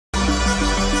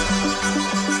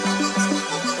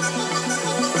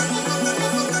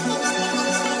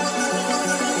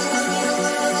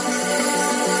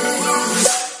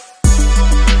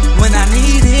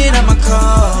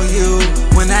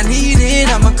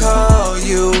call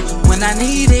you. When I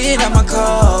need it, I'ma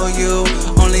call you.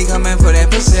 Only coming for that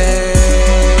pussy.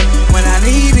 When I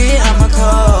need it, I'ma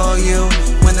call you.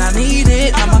 When I need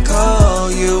it, I'ma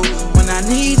call you. When I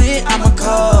need it, I'ma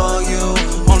call you.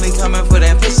 Only coming for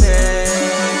that pussy.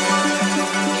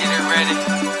 Get it ready,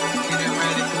 get it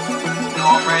ready. You know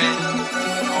I'm ready,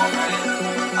 you know I'm ready.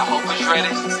 I hope it's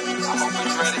ready, I hope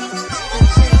it's ready.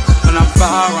 When I'm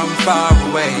far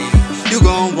away. You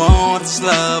gon' want this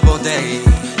love all day.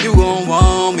 You gon'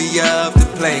 want me up to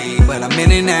play, but I'm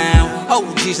in it now. Oh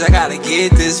jeez, I gotta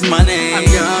get this money. I'm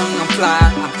young, I'm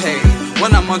fly, I'm paid.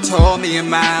 When I'm on tour, million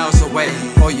miles away.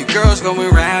 All you girls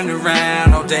going round and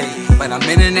round all day, but I'm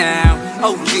in it now.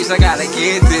 Oh jeez, I gotta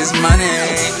get this money.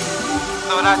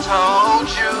 Thought I told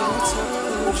you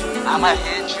I'ma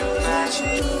hit you back.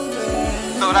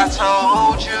 Thought I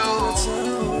told you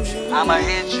I'ma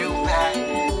hit you back.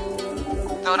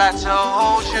 Thought I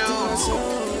told you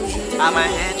I'ma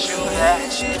hit you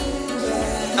back.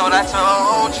 Thought I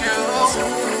told you.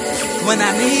 When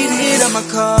I need it, I'ma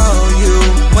call you.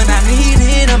 When I need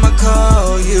it, I'ma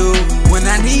call you. When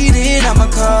I need it, I'ma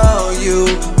call you.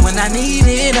 When I need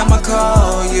it, I'ma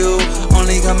call you.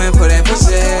 Only coming for that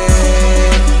pussy.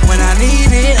 When I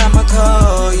need it, I'ma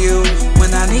call you.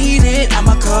 When I need it,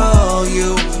 I'ma call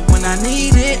you. When I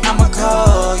need it, I'ma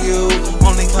call you.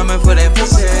 Only coming for that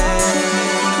pussy.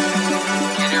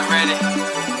 Get it ready,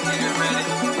 get it ready.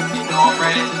 You know I'm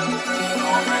ready, you know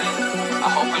I'm ready. I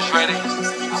hope it's ready,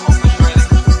 I hope it's ready.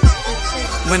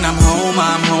 When I'm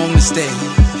home to stay.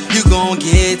 You gon'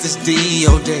 get this D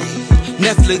all day.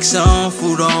 Netflix on,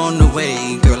 food on the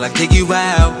way. Girl, I dig you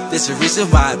out. There's a reason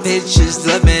why bitches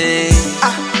love me.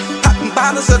 Popping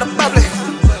bottles of the bubbly.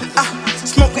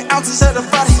 Smoking ounces of the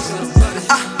body.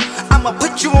 I'ma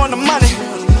put you on the money.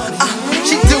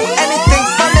 She do anything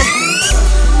for me.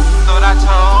 Thought I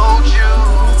told you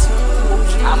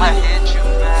I'ma hit you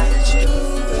back.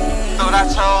 Thought I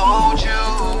told you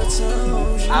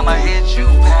I'ma hit you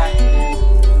back.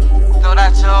 Thought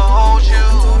I told you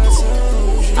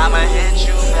I'ma hit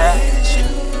you back.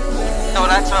 Thought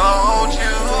I told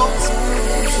you.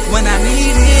 When I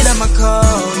need it, I'ma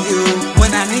call you.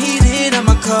 When I need it,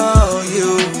 I'ma call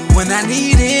you. When I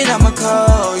need it, I'ma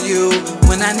call you.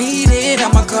 When I need it,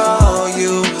 I'ma call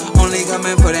you. Only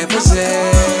coming for that pussy.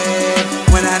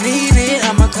 When I need it,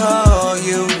 I'ma call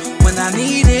you. When I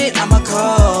need it, I'ma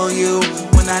call you.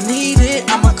 When I need it,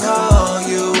 I'ma call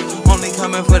you. Only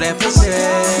coming for that pussy.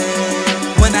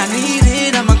 When I need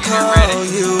it, I'ma call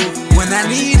you. When I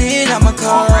need it, I'ma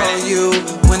call you.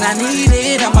 When I need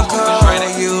it, I'ma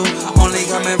call you. Only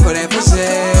coming for that pussy.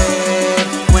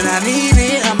 When I need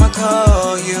it, I'ma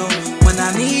call you. When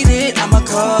I need it, I'ma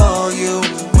call you.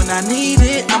 When I need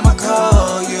it, I'ma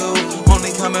call you.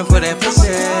 Only coming for that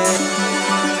pussy.